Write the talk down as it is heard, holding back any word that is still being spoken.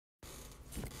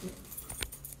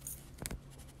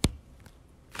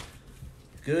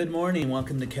Good morning.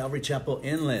 Welcome to Calvary Chapel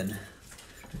Inland.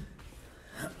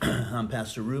 I'm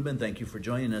Pastor Ruben. Thank you for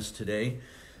joining us today.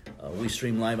 We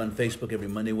stream live on Facebook every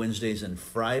Monday, Wednesdays, and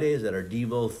Fridays at our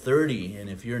Devo 30. And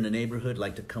if you're in the neighborhood,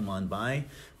 like to come on by,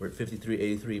 we're at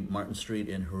 5383 Martin Street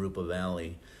in Jurupa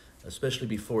Valley. Especially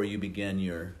before you begin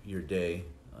your day,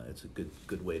 it's a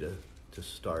good way to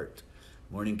start.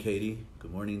 Morning, Katie.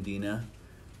 Good morning, Dina.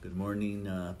 Good morning,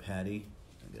 Patty.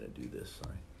 I gotta do this.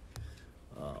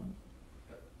 Sorry.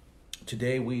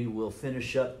 Today we will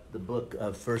finish up the book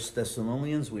of 1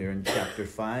 Thessalonians. We are in chapter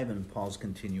 5, and Paul's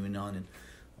continuing on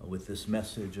with this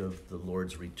message of the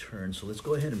Lord's return. So let's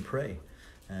go ahead and pray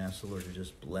and ask the Lord to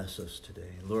just bless us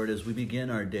today. Lord, as we begin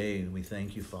our day, we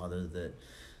thank you, Father,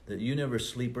 that you never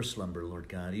sleep or slumber, Lord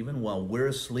God, even while we're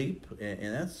asleep.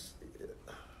 And that's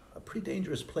a pretty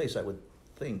dangerous place, I would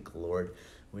think, Lord,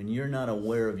 when you're not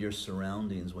aware of your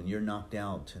surroundings, when you're knocked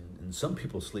out. And some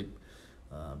people sleep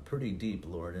pretty deep,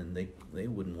 Lord, and they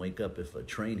wouldn't wake up if a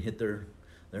train hit their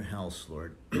house,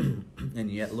 Lord.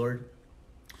 And yet, Lord,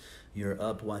 you're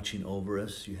up watching over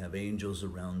us. You have angels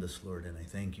around us, Lord, and I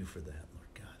thank you for that, Lord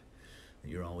God, that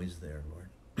you're always there, Lord.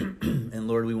 And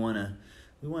Lord, we want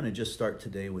to just start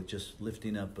today with just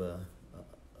lifting up a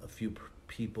few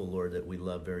people, Lord, that we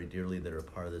love very dearly that are a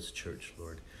part of this church,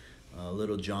 Lord.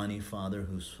 Little Johnny, Father,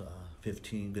 who's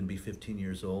 15, going to be 15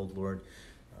 years old, Lord,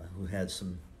 who had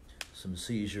some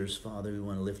seizures, Father. We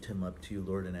want to lift him up to you,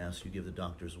 Lord, and ask you to give the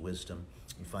doctors wisdom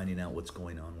in finding out what's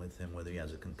going on with him, whether he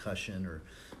has a concussion or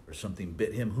something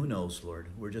bit him. Who knows, Lord?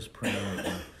 We're just praying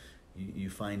that you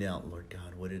find out, Lord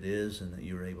God, what it is, and that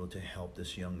you're able to help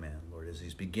this young man, Lord, as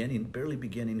he's barely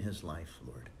beginning his life,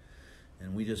 Lord.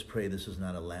 And we just pray this is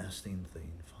not a lasting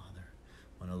thing, Father.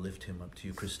 I want to lift him up to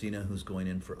you. Christina, who's going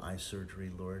in for eye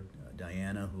surgery, Lord.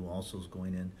 Diana, who also is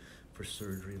going in for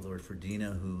surgery, Lord. For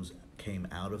Dina, who's came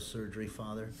out of surgery,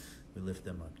 Father, we lift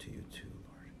them up to you too,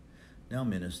 Lord. Now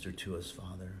minister to us,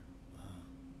 Father.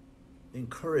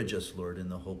 Encourage us, Lord, in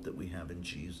the hope that we have in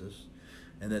Jesus,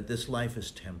 and that this life is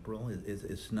temporal.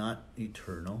 It's not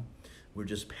eternal. We're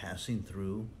just passing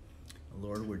through.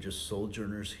 Lord, we're just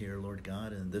sojourners here, Lord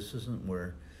God, and this isn't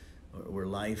where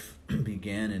life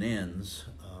began and ends.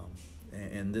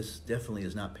 And this definitely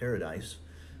is not paradise.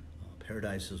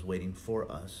 Paradise is waiting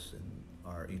for us, and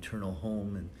our eternal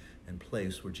home and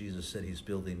place where Jesus said he's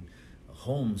building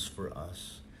homes for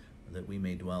us that we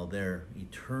may dwell there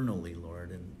eternally,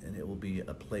 Lord. And it will be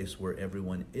a place where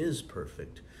everyone is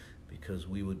perfect, because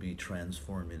we would be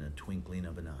transformed in a twinkling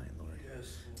of an eye, Lord.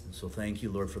 Yes. And so thank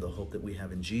you, Lord, for the hope that we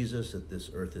have in Jesus, that this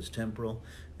earth is temporal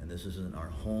and this isn't our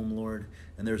home, Lord.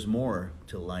 And there's more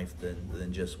to life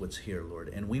than just what's here, Lord.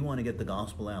 And we want to get the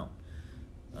gospel out,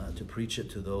 to preach it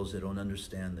to those that don't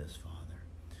understand this, Father.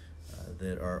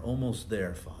 That are almost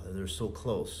there, Father. They're so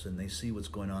close, and they see what's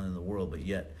going on in the world, but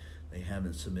yet they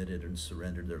haven't submitted and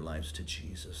surrendered their lives to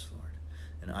Jesus, Lord.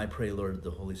 And I pray, Lord, that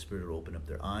the Holy Spirit will open up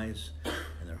their eyes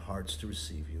and their hearts to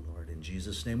receive you, Lord. In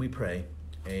Jesus' name we pray.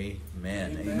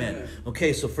 Amen. Amen.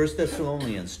 Okay, so 1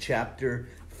 Thessalonians chapter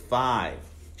 5.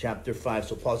 Chapter 5.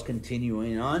 So Paul's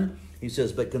continuing on. He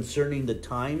says, but concerning the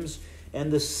times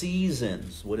and the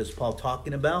seasons. What is Paul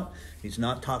talking about? He's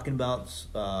not talking about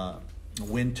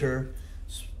winter,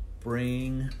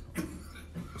 spring,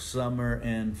 summer,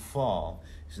 and fall.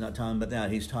 He's not talking about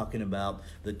that. He's talking about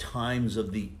the times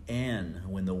of the end,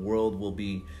 when the world will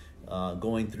be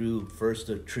going through first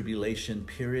the tribulation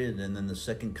period, and then the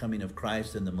second coming of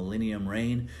Christ and the millennium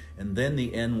reign. And then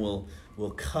the end will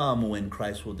come when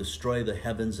Christ will destroy the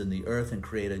heavens and the earth and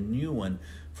create a new one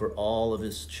for all of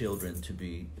his children to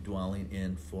be dwelling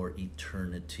in for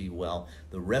eternity. Well,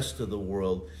 the rest of the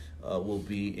world will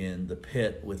be in the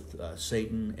pit with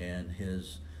Satan and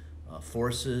his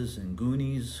forces and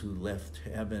Goonies, who left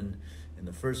heaven in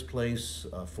the first place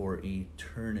for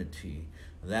eternity.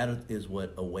 That is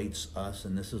what awaits us,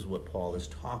 and this is what Paul is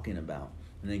talking about.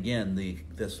 And again, the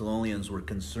Thessalonians were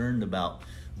concerned about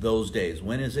those days.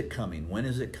 When is it coming? When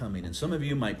is it coming? And some of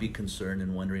you might be concerned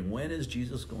and wondering, when is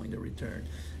Jesus going to return?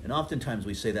 And oftentimes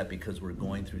we say that because we're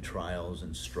going through trials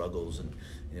and struggles, and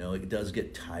it does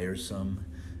get tiresome,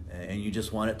 and you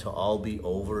just want it to all be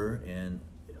over. And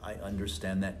I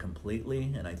understand that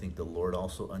completely, and I think the Lord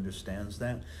also understands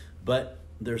that. But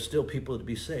there's still people to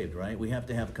be saved, right? We have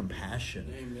to have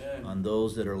compassion Amen. On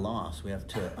those that are lost. We have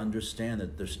to understand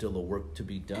that there's still a work to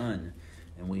be done,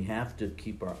 and we have to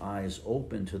keep our eyes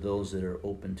open to those that are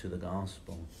open to the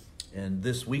gospel. And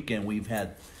this weekend we've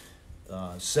had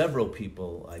several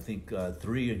people, I think 2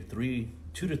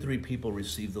 to 3 people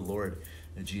received the Lord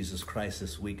Jesus Christ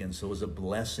this weekend. So it was a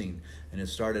blessing, and it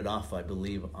started off, I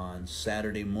believe, on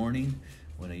Saturday morning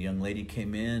when a young lady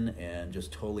came in and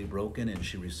just totally broken, and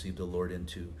she received the Lord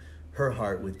into her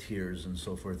heart with tears and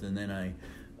so forth. And then I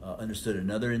understood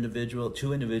another individual,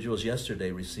 2 individuals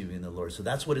yesterday receiving the Lord. So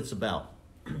that's what it's about.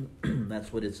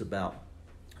 That's what it's about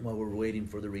while we're waiting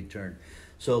for the return.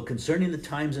 So concerning the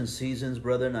times and seasons,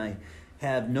 brethren, I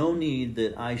have no need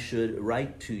that I should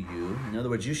write to you. In other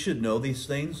words, you should know these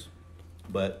things,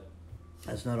 but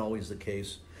that's not always the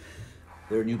case.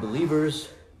 There are new believers.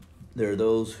 There are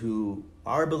those who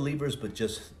are believers but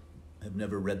just have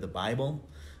never read the Bible,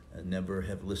 and never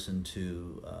have listened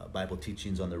to Bible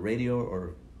teachings on the radio,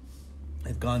 or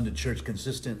have gone to church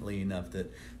consistently enough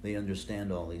that they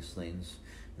understand all these things.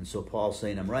 And so Paul's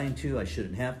saying, I'm writing to you, I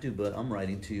shouldn't have to, but I'm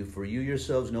writing to you, for you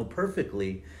yourselves know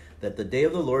perfectly that the day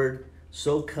of the Lord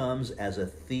so comes as a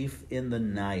thief in the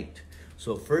night.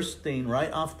 So first thing,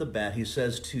 right off the bat, he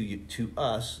says to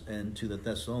us and to the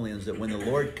Thessalonians that when the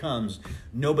Lord comes,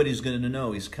 nobody's going to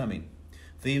know he's coming.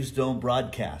 Thieves don't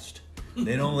broadcast.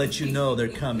 They don't let you know they're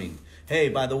coming. Hey,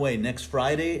 by the way, next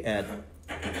Friday at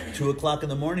 2 o'clock in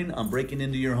the morning, I'm breaking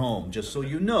into your home, just so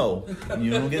you know, and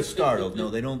you don't get startled. No,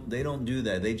 they don't do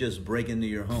that. They just break into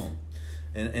your home.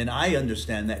 And I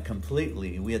understand that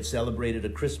completely. We had celebrated a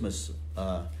Christmas,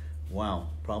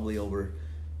 probably over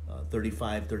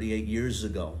 35, 38 years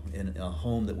ago in a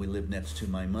home that we lived next to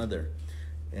my mother.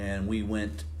 And we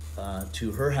went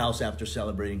to her house after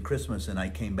celebrating Christmas, and I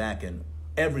came back and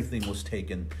everything was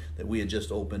taken that we had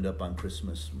just opened up on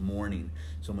Christmas morning.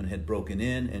 Someone had broken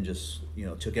in and just,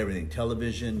 took everything.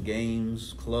 Television,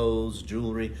 games, clothes,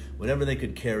 jewelry, whatever they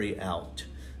could carry out.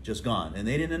 Just gone. And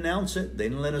they didn't announce it. They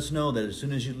didn't let us know that as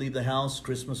soon as you leave the house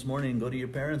Christmas morning and go to your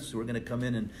parents, we're going to come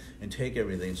in and take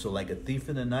everything. So like a thief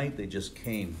in the night, they just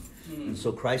came. And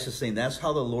so Christ is saying that's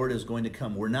how the Lord is going to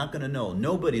come. We're not going to know.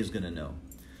 Nobody's going to know.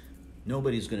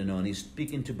 Nobody's going to know. And he's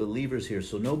speaking to believers here.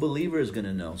 So no believer is going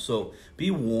to know. So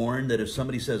be warned that if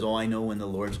somebody says, I know when the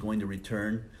Lord's going to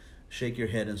return, shake your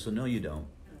head and say, no, you don't.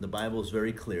 The Bible is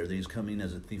very clear that he's coming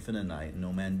as a thief in the night.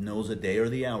 No man knows the day or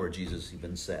the hour, Jesus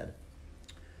even said.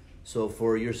 So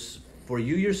for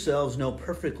you yourselves know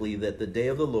perfectly that the day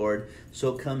of the Lord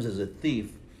so comes as a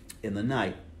thief in the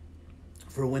night.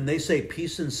 For when they say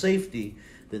peace and safety,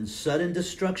 then sudden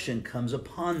destruction comes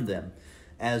upon them,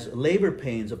 as labor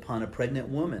pains upon a pregnant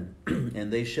woman,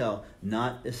 and they shall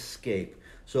not escape.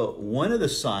 So one of the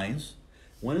signs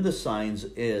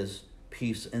is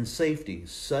peace and safety.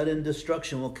 Sudden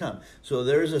destruction will come. So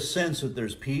there's a sense that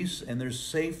there's peace and there's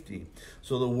safety.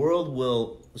 So the world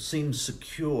will seem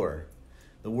secure.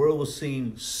 The world will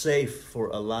seem safe for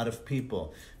a lot of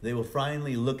people. They will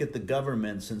finally look at the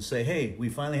governments and say, hey, we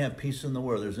finally have peace in the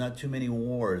world. There's not too many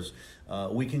wars.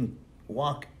 We can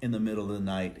walk in the middle of the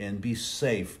night and be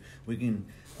safe. We can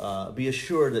be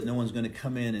assured that no one's going to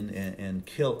come in and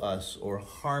kill us or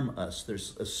harm us.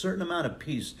 There's a certain amount of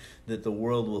peace that the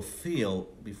world will feel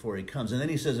before he comes. And then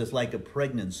he says it's like a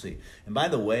pregnancy. And by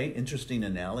the way, interesting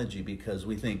analogy, because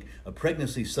we think a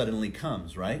pregnancy suddenly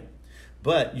comes, right?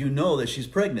 But you know that she's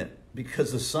pregnant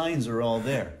because the signs are all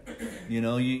there.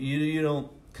 You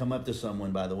don't come up to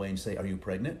someone, by the way, and say, are you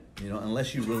pregnant?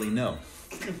 Unless you really know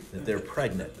that they're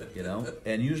pregnant,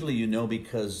 And usually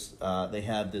because they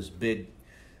have this big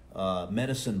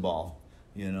medicine ball,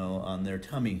 on their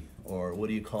tummy, or what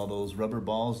do you call those rubber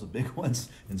balls, the big ones?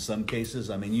 In some cases,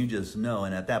 you just know.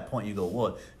 And at that point you go,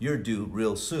 well, you're due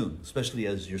real soon, especially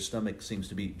as your stomach seems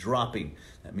to be dropping.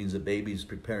 That means the baby's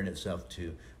preparing itself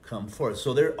to come forth.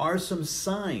 So there are some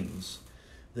signs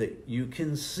that you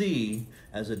can see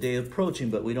as a day approaching,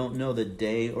 but we don't know the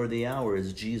day or the hour,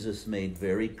 as Jesus made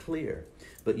very clear.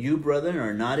 But you, brethren,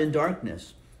 are not in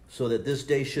darkness, so that this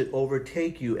day should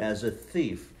overtake you as a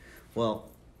thief. Well,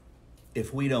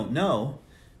 if we don't know,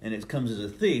 and it comes as a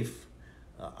thief,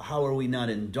 how are we not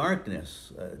in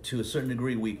darkness? To a certain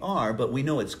degree we are, but we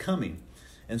know it's coming.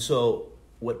 And so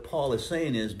what Paul is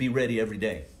saying is, be ready every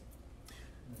day.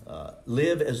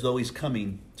 Live as though he's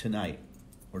coming tonight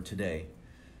or today.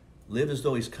 Live as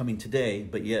though he's coming today,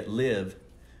 but yet live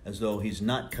as though he's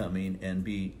not coming, and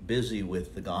be busy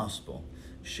with the gospel,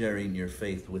 sharing your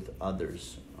faith with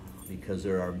others, because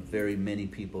there are very many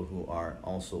people who are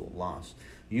also lost.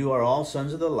 You are all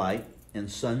sons of the light and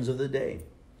sons of the day.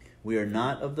 We are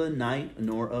not of the night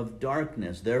nor of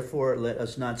darkness. Therefore, let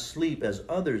us not sleep as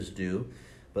others do,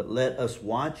 but let us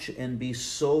watch and be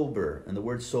sober. And the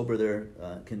word sober there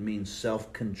can mean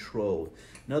self-controlled.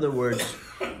 In other words,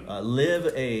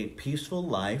 live a peaceful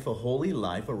life, a holy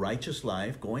life, a righteous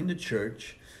life, going to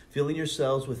church, filling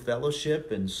yourselves with fellowship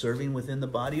and serving within the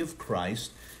body of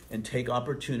Christ, and take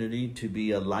opportunity to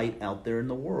be a light out there in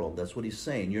the world. That's what he's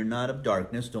saying. You're not of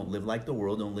darkness. Don't live like the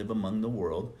world. Don't live among the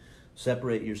world.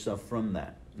 Separate yourself from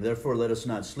that. Therefore, let us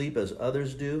not sleep as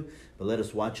others do, but let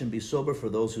us watch and be sober. For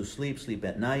those who sleep, sleep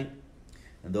at night,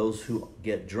 and those who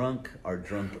get drunk are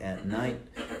drunk at night.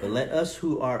 But let us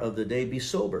who are of the day be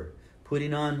sober,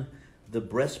 putting on the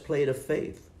breastplate of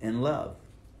faith and love,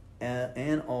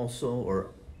 and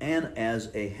as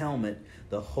a helmet,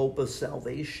 the hope of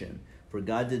salvation. For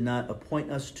God did not appoint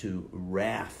us to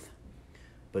wrath,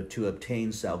 but to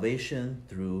obtain salvation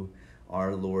through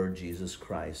our Lord Jesus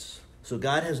Christ. So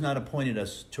God has not appointed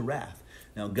us to wrath.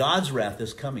 Now, God's wrath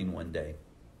is coming one day.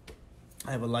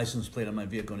 I have a license plate on my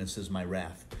vehicle and it says my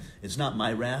wrath. It's not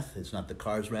my wrath. It's not the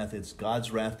car's wrath. It's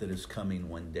God's wrath that is coming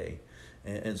one day.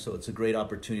 And so it's a great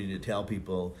opportunity to tell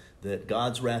people that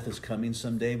God's wrath is coming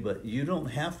someday, but you don't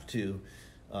have to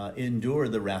endure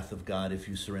the wrath of God if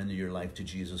you surrender your life to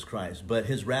Jesus Christ. But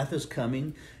his wrath is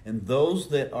coming, and those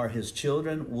that are his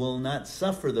children will not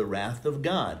suffer the wrath of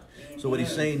God. So what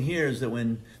he's saying here is that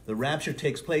when the rapture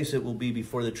takes place, it will be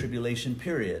before the tribulation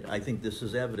period. I think this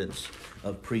is evidence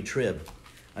of pre-trib.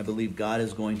 I believe God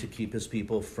is going to keep his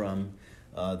people from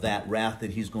that wrath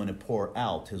that he's going to pour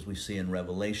out, as we see in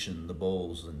Revelation, the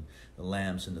bowls and the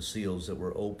lamps and the seals that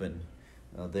were open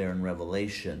there in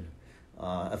Revelation.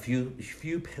 A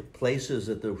few places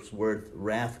that the word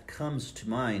wrath comes to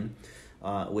mind,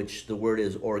 which the word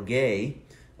is orge.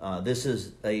 This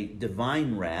is a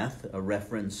divine wrath, a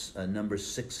reference, Numbers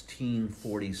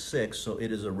 16:46. So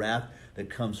it is a wrath that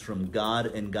comes from God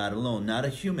and God alone, not a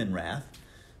human wrath.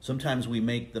 Sometimes we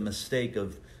make the mistake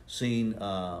of seeing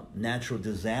natural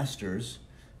disasters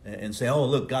and say, oh,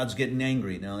 look, God's getting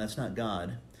angry. No, that's not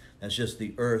God. That's just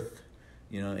the earth,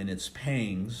 in its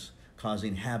pangs,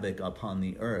 causing havoc upon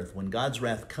the earth. When God's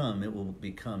wrath come, it will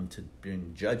become to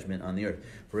bring judgment on the earth.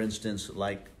 For instance,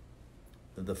 like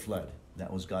the flood.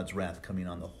 That was God's wrath coming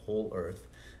on the whole earth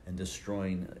and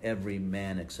destroying every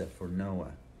man except for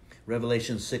Noah.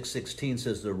 Revelation 6:16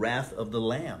 says the wrath of the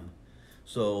Lamb.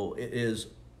 So it is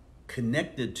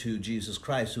connected to Jesus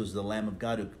Christ, who is the Lamb of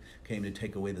God who came to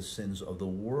take away the sins of the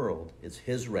world. It's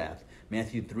his wrath.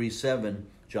 Matthew 3:7,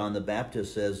 John the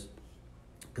Baptist says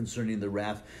concerning the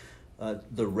wrath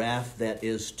that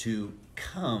is to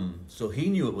come. So he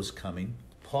knew it was coming.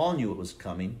 Paul knew it was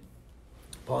coming.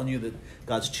 Paul knew that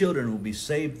God's children would be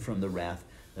saved from the wrath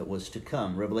that was to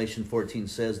come. Revelation 14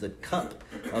 says the cup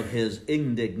of his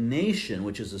indignation,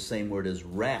 which is the same word as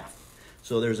wrath.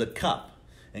 So there's a cup,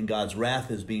 and God's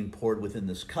wrath is being poured within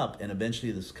this cup, and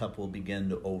eventually this cup will begin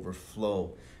to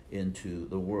overflow into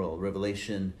the world.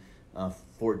 Revelation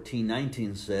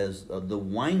 14:19 says the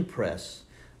winepress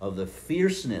of the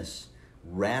fierceness,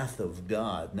 wrath of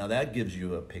God. Now that gives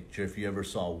you a picture. If you ever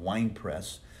saw a wine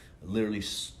press, literally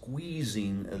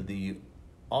squeezing the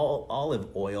olive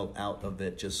oil out of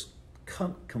it, just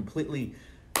completely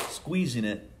squeezing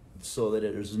it so that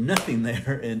there's nothing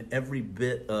there, and every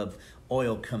bit of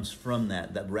oil comes from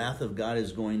that. That wrath of God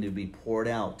is going to be poured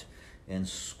out and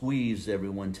squeeze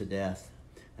everyone to death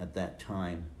at that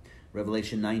time.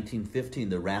 Revelation 19:15,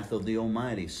 the wrath of the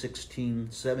Almighty.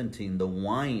 16:17, the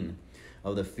wine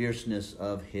of the fierceness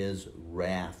of his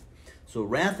wrath. So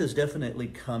wrath is definitely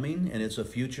coming, and it's a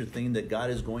future thing that God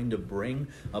is going to bring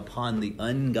upon the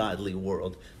ungodly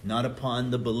world, not upon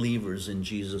the believers in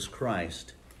Jesus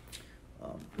Christ.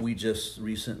 We just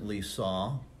recently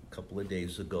saw, a couple of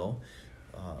days ago,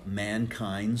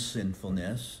 mankind's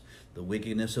sinfulness, the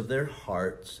wickedness of their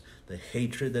hearts, the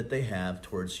hatred that they have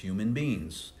towards human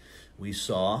beings. We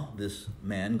saw this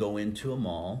man go into a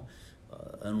mall,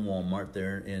 in Walmart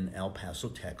there in El Paso,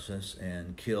 Texas,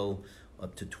 and kill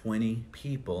up to 20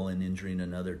 people and injuring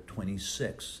another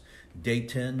 26.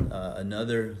 Dayton,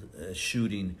 another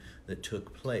shooting that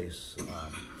took place.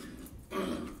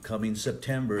 Coming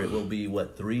September, it will be,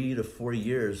 3 to 4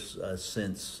 years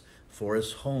since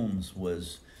Forrest Holmes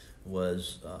was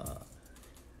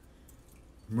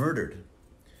murdered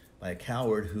by a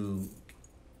coward who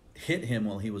hit him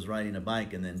while he was riding a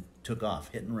bike and then took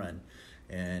off, hit and run.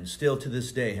 And still to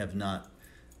this day have not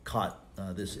caught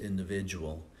this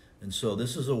individual. And so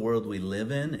this is a world we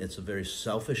live in. It's a very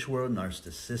selfish world,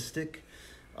 narcissistic.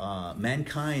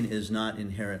 Mankind is not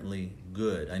inherently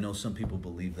good. I know some people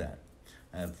believe that.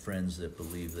 I have friends that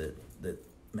believe that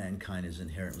mankind is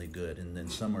inherently good. And then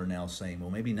some are now saying, well,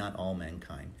 maybe not all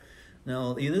mankind.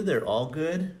 No, either they're all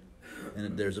good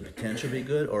and there's a potential to be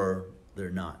good, or they're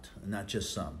not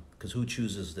just some. Because who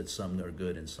chooses that some are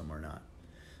good and some are not?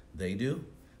 They do.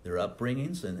 Their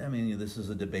upbringings, and I mean, this is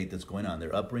a debate that's going on.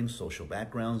 Their upbringings, social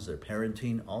backgrounds, their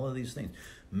parenting, all of these things.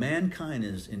 Mankind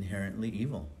is inherently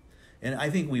evil. And I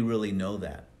think we really know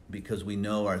that because we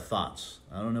know our thoughts.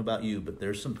 I don't know about you, but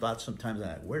there's some thoughts sometimes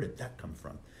that, where did that come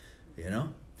from?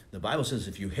 The Bible says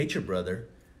if you hate your brother,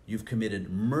 you've committed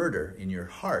murder in your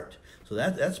heart. So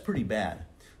that's pretty bad.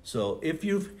 So if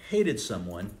you've hated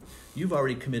someone, you've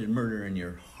already committed murder in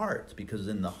your heart, because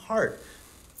in the heart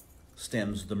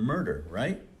stems the murder,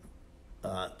 right?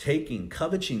 Taking,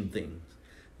 coveting things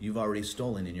you've already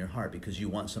stolen in your heart because you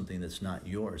want something that's not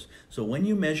yours. So when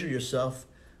you measure yourself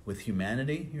with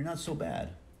humanity, you're not so bad.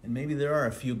 And maybe there are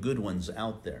a few good ones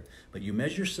out there. But you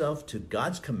measure yourself to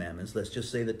God's commandments, let's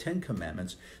just say the 10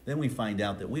 commandments, then we find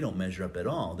out that we don't measure up at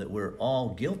all, that we're all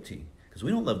guilty. Because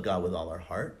we don't love God with all our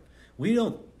heart. We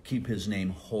don't keep his name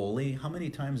holy. How many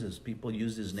times has people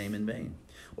used his name in vain?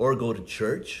 Or go to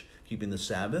church, keeping the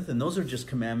Sabbath. And those are just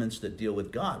commandments that deal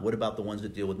with God. What about the ones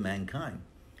that deal with mankind?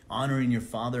 Honoring your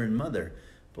father and mother.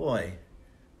 Boy,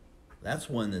 that's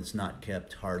one that's not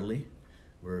kept hardly,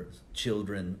 where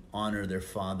children honor their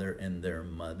father and their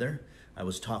mother. I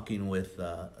was talking with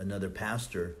another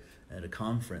pastor at a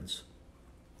conference,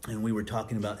 and we were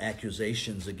talking about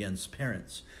accusations against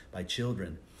parents by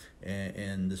children.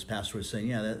 And this pastor was saying,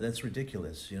 yeah, that's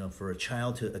ridiculous, for a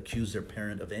child to accuse their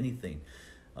parent of anything.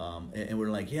 And we're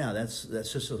like, yeah, that's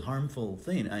just a harmful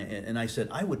thing. And I said,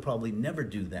 I would probably never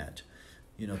do that,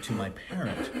 to my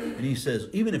parent. And he says,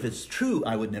 even if it's true,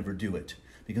 I would never do it,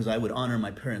 because I would honor my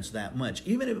parents that much.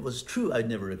 Even if it was true, I'd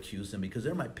never accuse them, because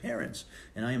they're my parents,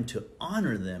 and I am to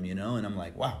honor them, And I'm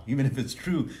like, wow, even if it's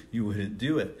true, you wouldn't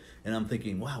do it. And I'm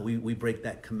thinking, wow, we break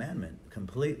that commandment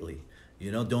completely.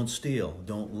 Don't steal,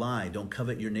 don't lie, don't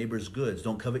covet your neighbor's goods,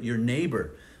 don't covet your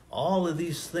neighbor. All of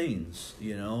these things,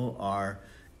 are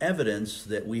evidence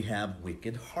that we have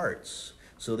wicked hearts.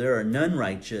 So there are none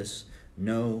righteous,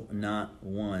 no, not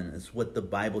one. It's what the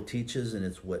Bible teaches, and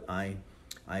it's what I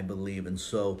believe. And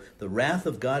so the wrath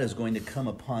of God is going to come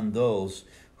upon those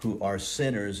who are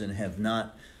sinners and have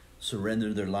not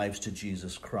surrendered their lives to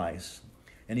Jesus Christ.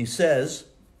 And he says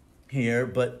here,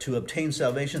 but to obtain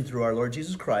salvation through our Lord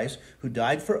Jesus Christ, who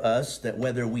died for us, that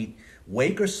whether we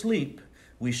wake or sleep,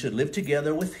 we should live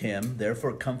together with him.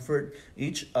 Therefore comfort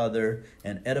each other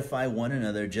and edify one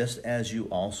another, just as you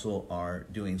also are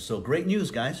doing. So great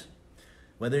news, guys.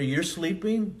 Whether you're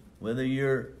sleeping, whether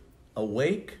you're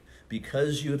awake,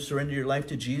 because you have surrendered your life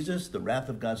to Jesus, the wrath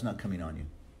of God's not coming on you.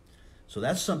 So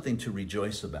that's something to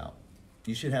rejoice about.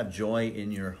 You should have joy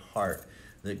in your heart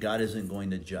that God isn't going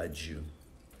to judge you.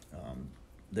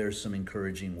 There's some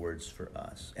encouraging words for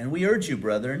us. And we urge you,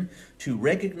 brethren, to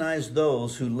recognize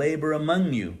those who labor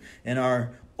among you and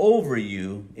are over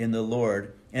you in the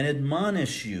Lord, and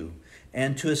admonish you,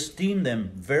 and to esteem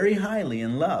them very highly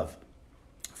in love.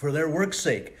 For their work's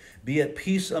sake, be at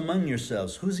peace among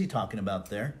yourselves. Who's he talking about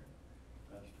there?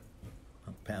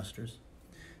 Pastors.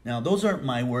 Now, those aren't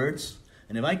my words.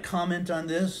 And if I comment on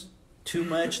this too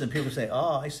much, then people say,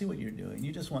 oh, I see what you're doing.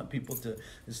 You just want people to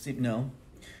esteem. No.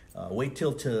 Wait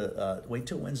till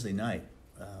Wednesday night.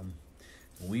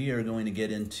 We are going to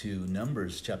get into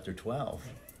Numbers chapter 12.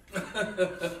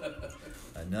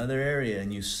 Another area,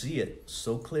 and you see it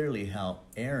so clearly how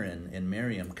Aaron and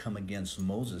Miriam come against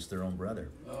Moses, their own brother.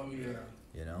 Oh, yeah.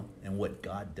 And what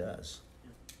God does.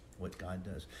 What God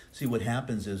does. See, what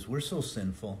happens is we're so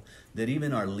sinful that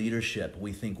even our leadership,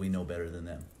 we think we know better than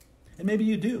them. And maybe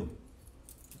you do.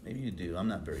 Maybe you do. I'm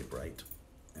not very bright.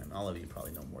 And all of you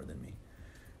probably know more than me.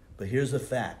 But here's the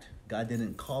fact. God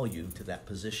didn't call you to that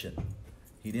position.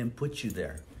 He didn't put you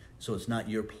there. So it's not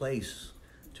your place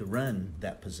to run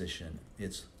that position.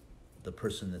 It's the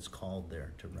person that's called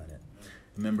there to run it.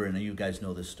 Remember, and you guys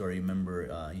know this story.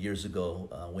 Remember years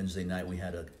ago, Wednesday night, we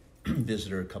had a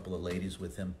visitor, a couple of ladies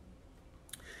with him.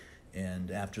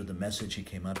 And after the message, he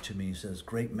came up to me. He says,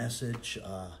 great message.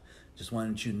 Just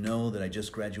wanted you to know that I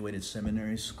just graduated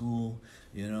seminary school.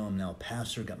 I'm now a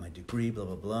pastor, got my degree, blah,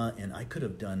 blah, blah. And I could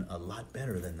have done a lot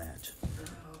better than that.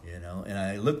 And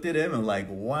I looked at him and like,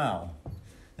 wow.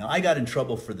 Now, I got in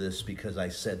trouble for this because I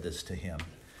said this to him,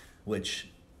 which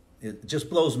it just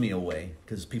blows me away,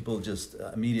 because people just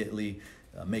immediately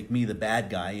make me the bad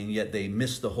guy, and yet they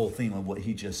miss the whole thing of what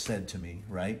he just said to me,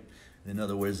 right? In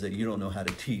other words, that you don't know how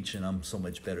to teach, and I'm so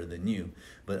much better than you.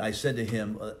 But I said to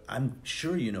him, I'm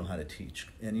sure you know how to teach,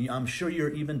 and I'm sure you're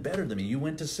even better than me. You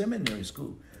went to seminary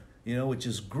school, which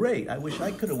is great. I wish I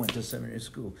could have went to seminary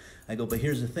school. I go, but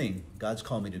here's the thing. God's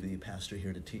called me to be a pastor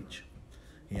here to teach.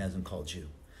 He hasn't called you.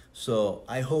 So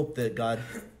I hope that God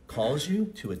calls you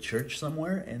to a church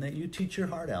somewhere and that you teach your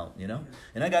heart out,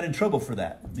 And I got in trouble for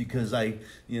that because I,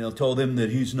 told him that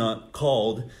he's not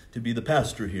called to be the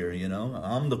pastor here,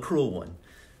 I'm the cruel one,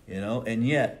 and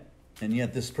yet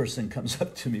this person comes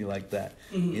up to me like that,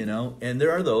 and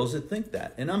there are those that think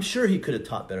that. And I'm sure he could have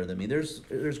taught better than me. There's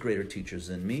greater teachers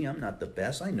than me. I'm not the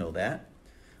best. I know that.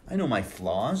 I know my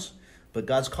flaws. but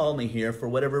God's called me here for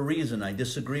whatever reason. I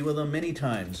disagree with him many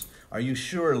times. Are you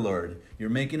sure, Lord? You're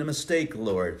making a mistake,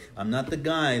 Lord. I'm not the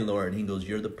guy, Lord. He goes,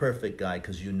 you're the perfect guy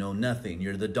because you know nothing.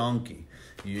 You're the donkey.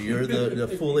 You're the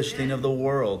foolish thing of the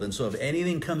world. And so if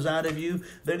anything comes out of you,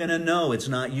 they're going to know it's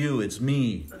not you, it's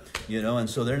me. And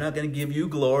so they're not going to give you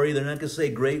glory. They're not going to say,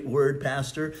 great word,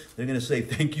 Pastor. They're going to say,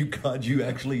 thank you, God, you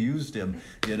actually used him.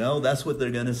 That's what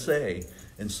they're going to say.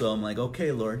 And so I'm like,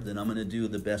 okay, Lord, then I'm going to do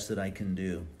the best that I can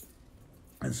do.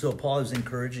 And so Paul is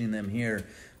encouraging them here.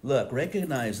 Look,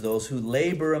 recognize those who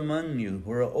labor among you,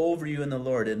 who are over you in the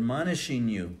Lord, admonishing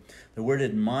you. The word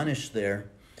admonish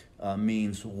there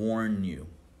means warn you.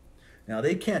 Now,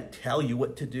 they can't tell you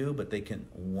what to do, but they can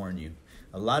warn you.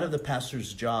 A lot of the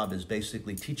pastor's job is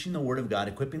basically teaching the word of God,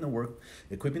 equipping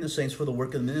the saints for the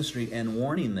work of the ministry, and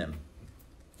warning them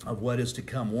of what is to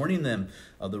come, warning them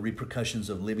of the repercussions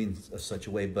of living such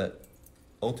a way. But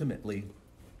ultimately,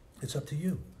 it's up to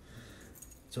you.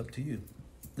 It's up to you.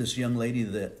 This young lady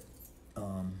that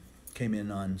came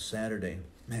in on Saturday,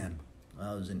 man,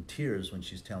 I was in tears when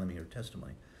she's telling me her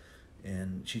testimony.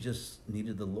 And she just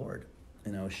needed the Lord.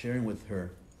 And I was sharing with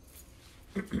her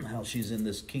how she's in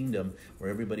this kingdom where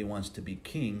everybody wants to be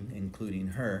king, including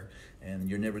her, and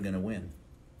you're never going to win.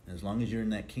 As long as you're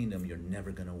in that kingdom, you're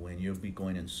never going to win. You'll be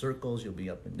going in circles. You'll be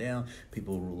up and down.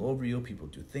 People rule over you. People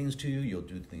do things to you. You'll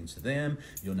do things to them.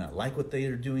 You'll not like what they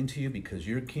are doing to you because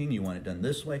you're king. You want it done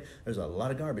this way. There's a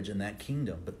lot of garbage in that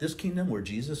kingdom. But this kingdom where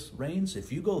Jesus reigns,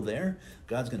 if you go there,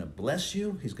 God's going to bless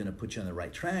you. He's going to put you on the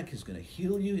right track. He's going to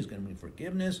heal you. He's going to bring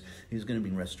forgiveness. He's going to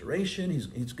bring restoration. He's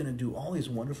going to do all these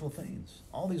wonderful things.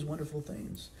 All these wonderful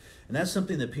things. And that's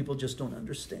something that people just don't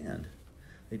understand.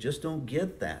 They just don't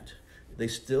get that. They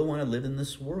still want to live in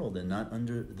this world and not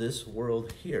under this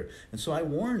world here. And so I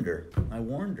warned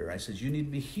her. I said, you need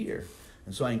to be here.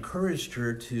 And so I encouraged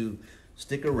her to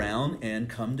stick around and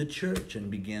come to church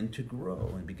and began to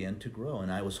grow.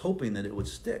 And I was hoping that it would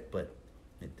stick, but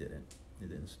it didn't. It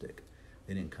didn't stick.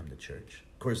 They didn't come to church.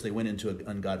 Of course, they went into an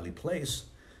ungodly place,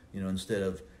 instead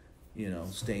of,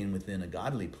 staying within a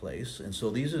godly place. And so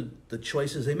these are the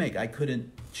choices they make. I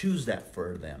couldn't choose that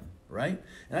for them. Right?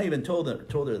 And I even told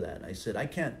her that. I said, I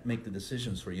can't make the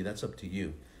decisions for you. That's up to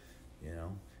you.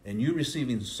 And you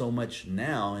receiving so much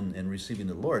now and receiving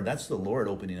the Lord, that's the Lord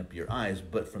opening up your eyes.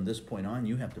 But from this point on,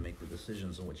 you have to make the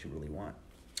decisions on what you really want.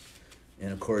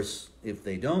 And of course, if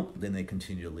they don't, then they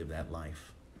continue to live that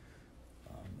life.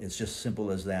 It's just simple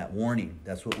as that. Warning.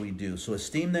 That's what we do. So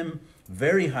esteem them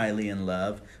very highly in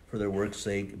love for their work's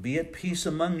sake. Be at peace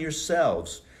among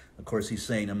yourselves. Of course, he's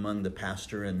saying among the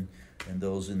pastor and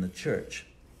those in the church.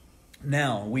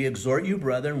 Now, we exhort you,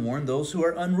 brethren, warn those who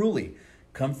are unruly.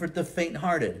 Comfort the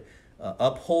faint-hearted.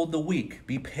 Uphold the weak.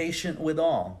 Be patient with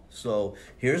all. So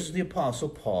here's the Apostle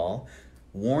Paul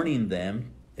warning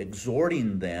them,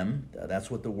 exhorting them. That's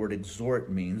what the word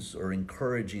exhort means, or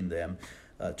encouraging them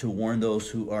to warn those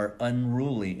who are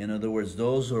unruly. In other words,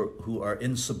 those who are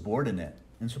insubordinate.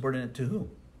 Insubordinate to who?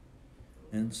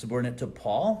 Insubordinate to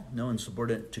Paul? No,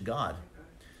 insubordinate to God.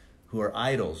 Who are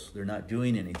idols. They're not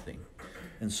doing anything.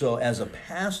 And so as a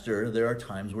pastor, there are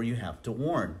times where you have to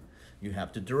warn. You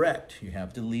have to direct. You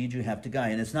have to lead. You have to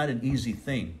guide. And it's not an easy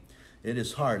thing. It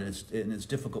is hard. And it's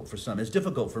difficult for some. It's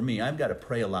difficult for me. I've got to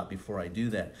pray a lot before I do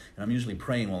that. And I'm usually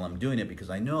praying while I'm doing it because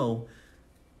I know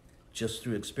just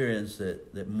through experience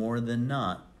that more than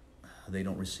not, they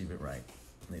don't receive it right.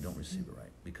 They don't receive it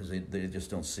right because they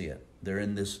just don't see it. They're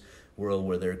in this world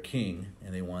where they're king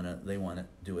and they want to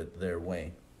do it their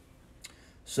way.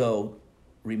 So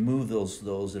remove those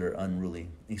that are unruly.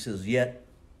 He says, yet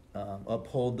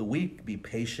uphold the weak, be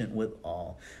patient with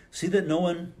all. See that no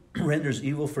one renders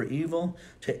evil for evil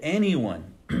to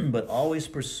anyone, but always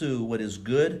pursue what is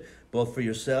good, both for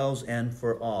yourselves and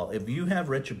for all. If you have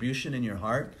retribution in your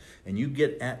heart and you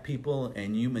get at people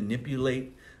and you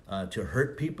manipulate to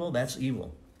hurt people, that's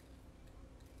evil.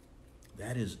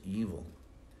 That is evil.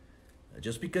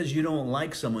 Just because you don't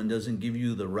like someone doesn't give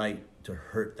you the right to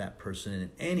hurt that person in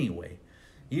any way.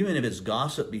 Even if it's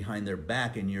gossip behind their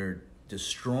back and you're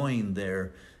destroying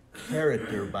their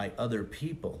character by other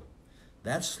people.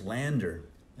 That's slander,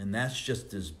 and that's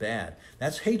just as bad.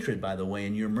 That's hatred, by the way,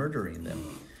 and you're murdering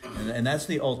them. And that's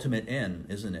the ultimate end,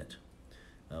 isn't it?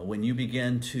 When you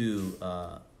begin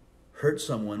to hurt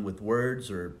someone with words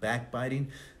or backbiting,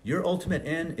 your ultimate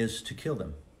end is to kill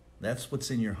them. That's what's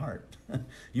in your heart.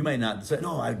 You might not say,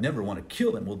 no, I'd never want to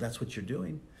kill them. Well, that's what you're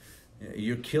doing.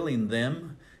 You're killing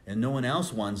them, and no one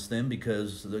else wants them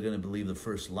because they're going to believe the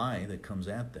first lie that comes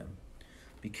at them.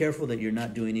 Be careful that you're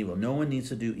not doing evil. No one needs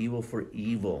to do evil for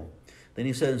evil. Then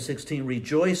he said in 16,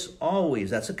 rejoice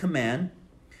always. That's a command.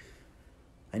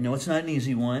 I know it's not an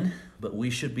easy one, but we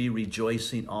should be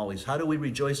rejoicing always. How do we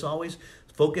rejoice always?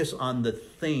 Focus on the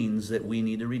things that we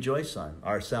need to rejoice on.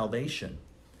 Our salvation,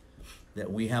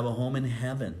 that we have a home in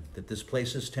heaven, that this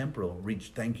place is temporal.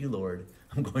 Thank you, Lord.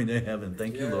 I'm going to heaven.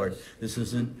 Thank you, Lord. This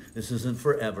isn't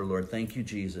forever, Lord. Thank you,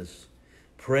 Jesus.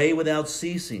 Pray without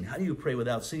ceasing. How do you pray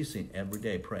without ceasing? Every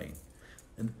day praying.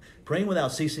 And praying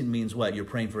without ceasing means what? You're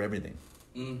praying for everything.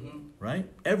 Mm-hmm. Right?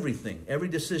 Everything. Every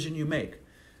decision you make.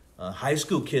 High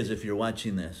school kids, if you're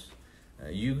watching this,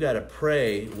 you got to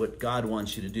pray what God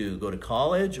wants you to do. Go to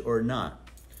college or not.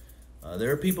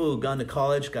 There are people who've gone to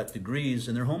college, got degrees,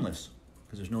 and they're homeless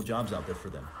because there's no jobs out there for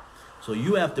them. So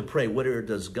you have to pray, what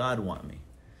does God want me?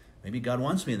 Maybe God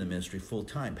wants me in the ministry full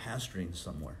time, pastoring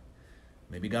somewhere.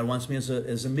 Maybe God wants me as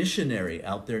a missionary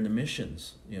out there in the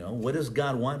missions. You know, what does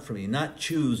God want from me? Not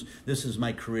choose, this is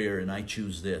my career and I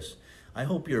choose this. I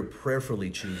hope you're prayerfully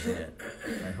choosing it.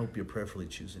 I hope you're prayerfully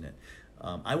choosing it.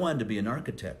 I wanted to be an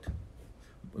architect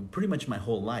pretty much my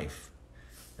whole life.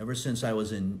 Ever since I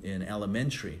was in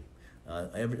elementary,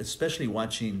 especially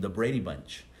watching the Brady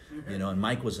Bunch. You know, and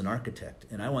Mike was an architect,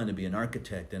 and I wanted to be an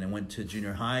architect. And I went to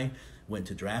junior high, went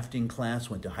to drafting class,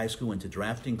 went to high school, went to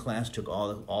drafting class, took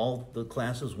all the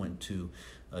classes, went to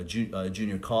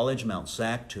junior college, Mount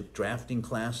Sac, took drafting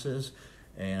classes,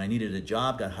 and I needed a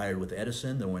job, got hired with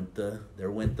Edison. There went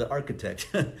the architect,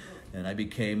 and I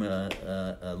became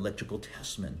a electrical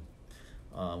testman.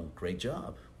 Great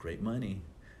job, great money.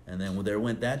 And then there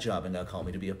went that job, and God called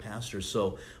me to be a pastor.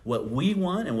 So what we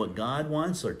want and what God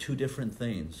wants are two different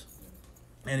things.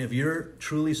 And if you're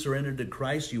truly surrendered to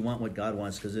Christ, you want what God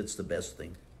wants because it's the best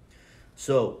thing.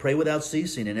 So pray without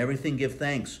ceasing, and everything give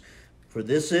thanks. For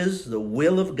this is the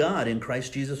will of God in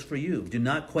Christ Jesus for you. Do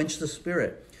not quench the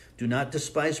Spirit. Do not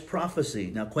despise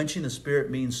prophecy. Now, quenching the Spirit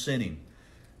means sinning.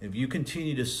 If you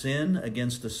continue to sin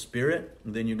against the Spirit,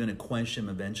 then you're going to quench him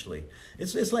eventually.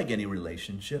 It's like any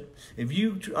relationship. If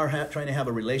you are trying to have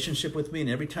a relationship with me, and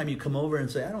every time you come over and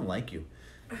say, I don't like you,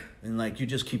 and like you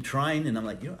just keep trying, and I'm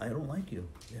like, I don't like you,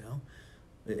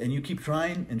 and you keep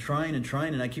trying and trying and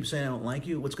trying, and I keep saying I don't like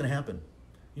you, what's going to happen?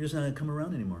 You're just not going to come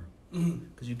around anymore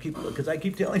because I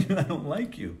keep telling you I don't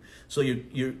like you. So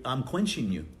I'm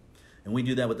quenching you, and we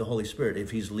do that with the Holy Spirit.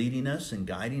 If he's leading us and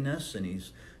guiding us, and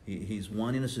He's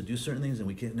wanting us to do certain things, and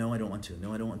we can't. No, I don't want to.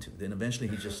 No, I don't want to. Then eventually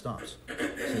he just stops.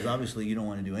 He says, obviously you don't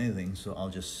want to do anything, so I'll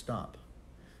just stop.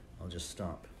 I'll just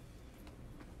stop.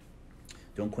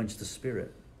 Don't quench the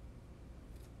Spirit.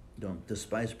 Don't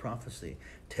despise prophecy.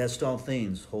 Test all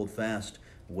things. Hold fast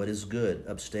what is good.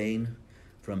 Abstain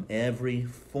from every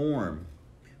form,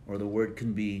 or the word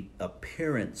can be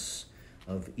appearance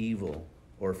of evil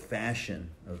or fashion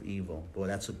of evil. Boy,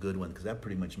 that's a good one, because that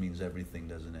pretty much means everything,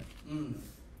 doesn't it? Mm.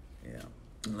 Yeah.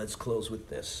 And let's close with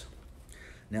this.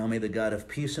 Now may the God of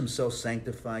peace himself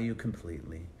sanctify you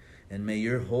completely, and may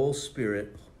your whole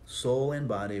spirit, soul, and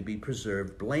body be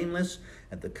preserved blameless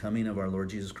at the coming of our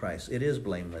Lord Jesus Christ. It is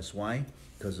blameless. Why?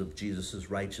 Because of Jesus'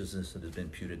 righteousness that has been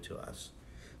imputed to us.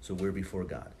 So we're before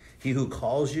God. He who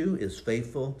calls you is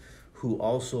faithful, who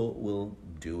also will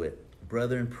do it.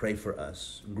 Brethren, pray for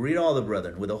us. Greet all the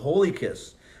brethren with a holy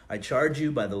kiss. I charge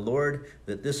you by the Lord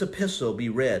that this epistle be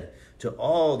read to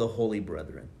all the holy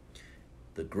brethren.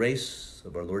 The grace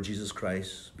of our Lord Jesus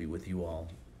Christ be with you all.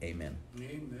 Amen.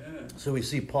 Amen. So we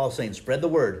see Paul saying, spread the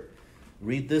word.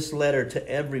 Read this letter to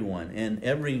everyone, and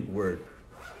every word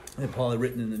that Paul had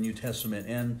written in the New Testament,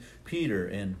 and Peter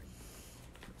and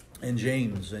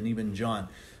James and even John.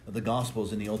 The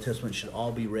Gospels in the Old Testament should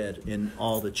all be read in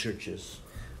all the churches.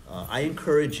 I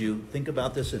encourage you, think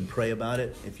about this and pray about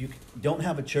it. If you don't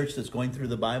have a church that's going through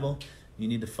the Bible, you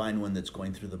need to find one that's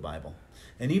going through the Bible.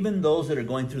 And even those that are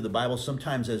going through the Bible,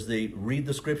 sometimes as they read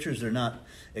the scriptures, they're not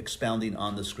expounding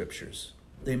on the scriptures.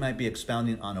 They might be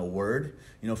expounding on a word.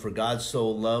 For God so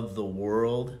loved the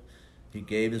world, he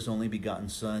gave his only begotten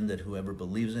Son, that whoever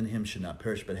believes in him should not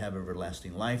perish but have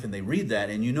everlasting life. And they read that,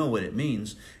 and you know what it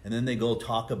means. And then they go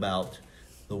talk about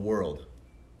the world.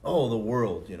 Oh, the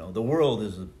world, the world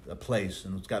is a place,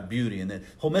 and it's got beauty. And the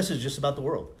whole message is just about the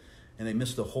world. And they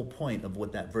miss the whole point of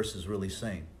what that verse is really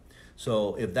saying.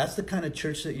 So if that's the kind of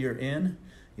church that you're in,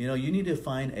 you need to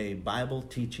find a Bible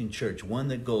teaching church, one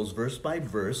that goes verse by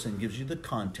verse and gives you the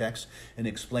context and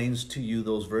explains to you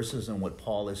those verses and what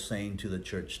Paul is saying to the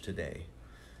church today.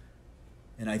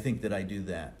 And I think that I do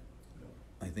that.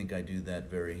 I think I do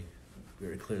that very,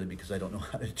 very clearly, because I don't know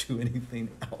how to do anything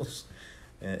else.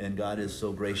 And God is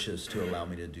so gracious to allow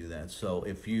me to do that. So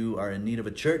if you are in need of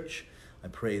a church, I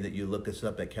pray that you look us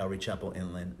up at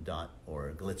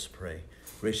calvarychapelinland.org. Let's pray.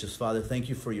 Gracious Father, thank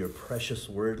you for your precious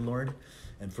word, Lord,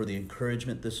 and for the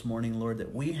encouragement this morning, Lord,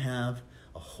 that we have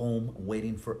a home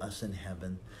waiting for us in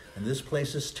heaven. And this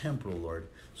place is temporal, Lord.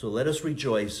 So let us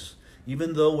rejoice.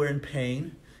 Even though we're in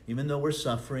pain, even though we're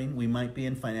suffering, we might be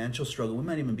in financial struggle, we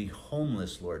might even be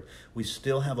homeless, Lord. We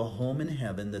still have a home in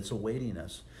heaven that's awaiting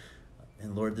us.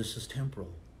 And Lord, this is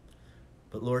temporal.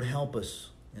 But Lord, help us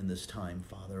in this time,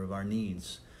 Father, of our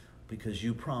needs, because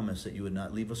you promised that you would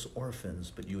not leave us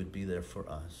orphans, but you would be there for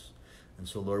us. And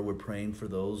so, Lord, we're praying for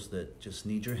those that just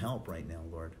need your help right now,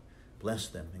 Lord. Bless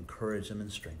them, encourage them,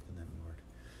 and strengthen them, Lord.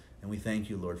 And we thank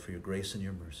you, Lord, for your grace and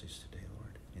your mercies today,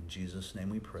 Lord. In Jesus' name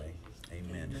we pray.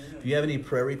 Amen. If you have any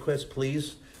prayer requests,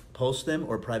 please post them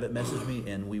or private message me,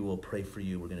 and we will pray for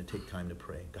you. We're going to take time to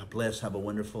pray. God bless. Have a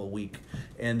wonderful week.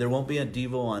 And there won't be a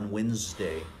Devo on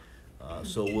Wednesday,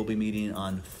 so we'll be meeting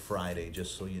on Friday,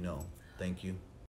 just so you know. Thank you.